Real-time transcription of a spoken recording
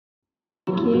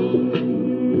Hey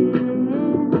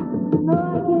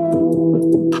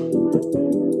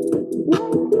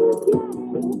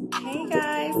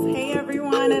guys, hey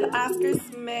everyone at Oscar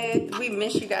Smith. We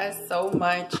miss you guys so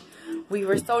much. We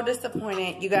were so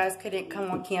disappointed you guys couldn't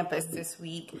come on campus this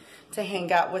week to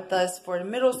hang out with us for the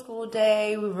middle school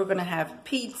day. We were gonna have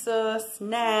pizza,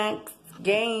 snacks,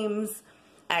 games,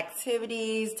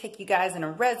 activities, take you guys in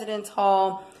a residence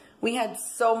hall. We had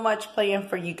so much planned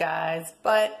for you guys,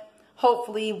 but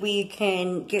hopefully we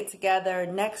can get together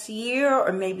next year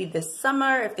or maybe this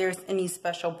summer if there's any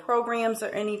special programs or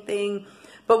anything.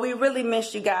 But we really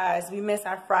miss you guys. We miss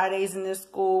our Fridays in this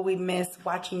school. We miss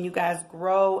watching you guys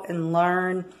grow and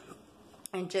learn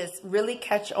and just really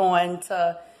catch on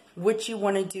to what you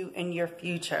want to do in your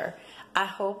future. I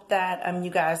hope that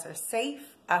you guys are safe.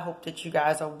 I hope that you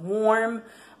guys are warm.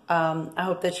 I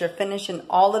hope that you're finishing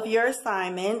all of your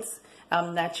assignments.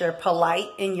 That you're polite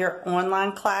in your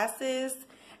online classes,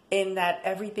 and that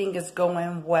everything is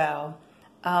going well.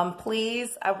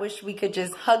 Please, I wish we could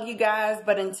just hug you guys,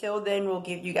 but until then, we'll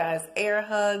give you guys air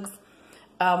hugs.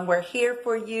 We're here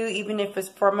for you, even if it's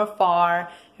from afar.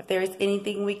 If there's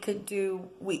anything we could do,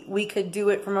 we could do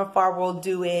it from afar, we'll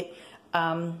do it.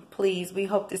 Please, we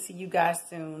hope to see you guys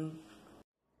soon.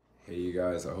 Hey you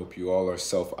guys, I hope you all are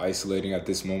self-isolating at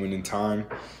this moment in time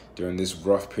during this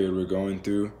rough period we're going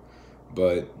through.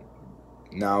 But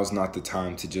now is not the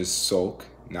time to just sulk.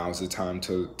 Now is the time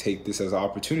to take this as an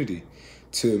opportunity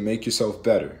to make yourself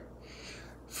better.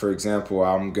 For example,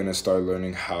 I'm going to start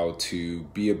learning how to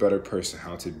be a better person,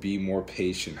 how to be more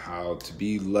patient, how to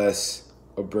be less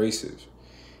abrasive.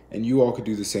 And you all could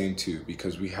do the same too,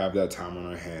 because we have that time on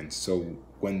our hands. So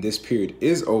when this period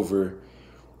is over,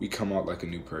 we come out like a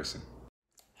new person.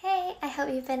 I hope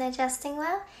you've been adjusting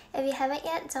well. If you haven't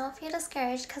yet, don't feel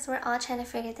discouraged because we're all trying to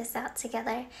figure this out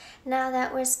together. Now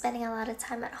that we're spending a lot of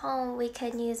time at home, we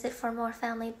could use it for more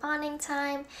family bonding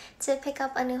time, to pick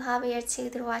up a new hobby or two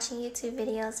through watching YouTube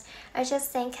videos, or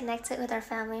just staying connected with our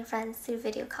family and friends through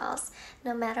video calls.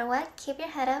 No matter what, keep your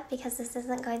head up because this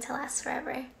isn't going to last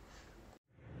forever.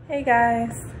 Hey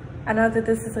guys, I know that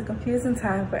this is a confusing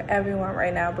time for everyone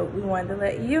right now, but we wanted to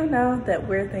let you know that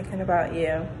we're thinking about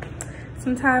you.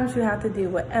 Sometimes you have to do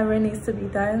whatever needs to be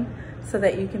done so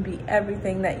that you can be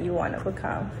everything that you want to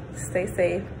become. Stay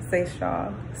safe, stay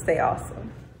strong, stay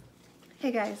awesome.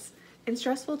 Hey guys, in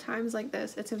stressful times like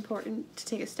this, it's important to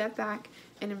take a step back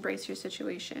and embrace your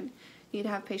situation. You need to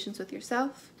have patience with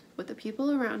yourself, with the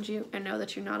people around you, and know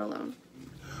that you're not alone.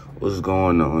 What's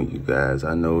going on, you guys?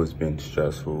 I know it's been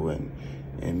stressful and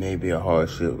maybe a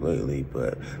hardship lately,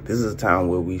 but this is a time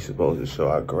where we're supposed to show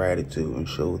our gratitude and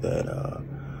show that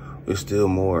there's still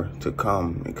more to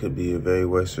come. It could be a very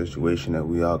worse situation that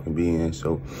we all can be in.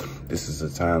 So this is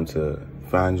a time to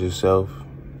find yourself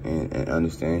and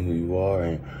understand who you are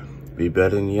and be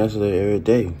better than yesterday every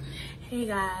day. Hey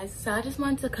guys, so I just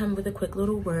wanted to come with a quick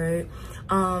little word.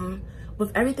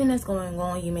 With everything that's going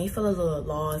on, you may feel a little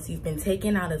lost. You've been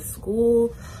taken out of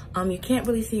school. You can't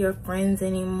really see your friends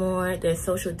anymore. There's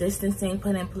social distancing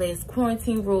put in place,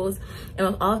 quarantine rules. And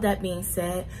with all of that being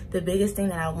said, the biggest thing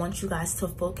that I want you guys to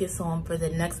focus on for the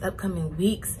next upcoming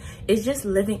weeks is just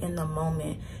living in the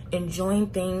moment, enjoying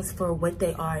things for what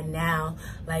they are now.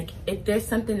 Like, if there's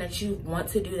something that you want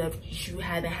to do that you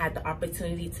haven't had the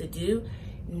opportunity to do,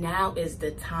 now is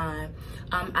the time.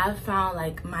 I've found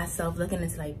like myself looking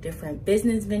into like different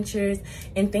business ventures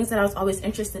and things that I was always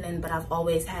interested in, but I've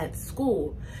always had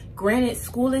school. Granted,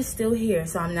 school is still here,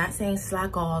 so I'm not saying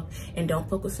slack off and don't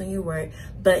focus on your work,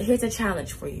 but here's a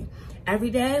challenge for you.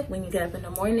 Every day when you get up in the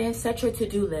morning, set your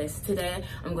to-do list. Today,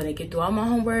 I'm going to get through all my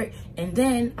homework, and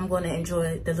then I'm going to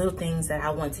enjoy the little things that I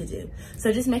want to do.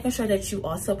 So just making sure that you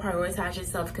also prioritize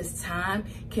yourself, because time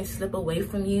can slip away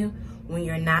from you when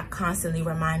you're not constantly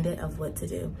reminded of what to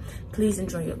do. Please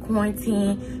enjoy your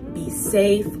quarantine, be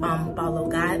safe, follow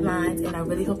guidelines, and I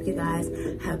really hope you guys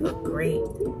have a great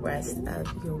rest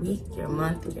of your week, your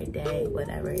month, your day,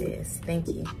 whatever it is. Thank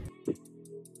you.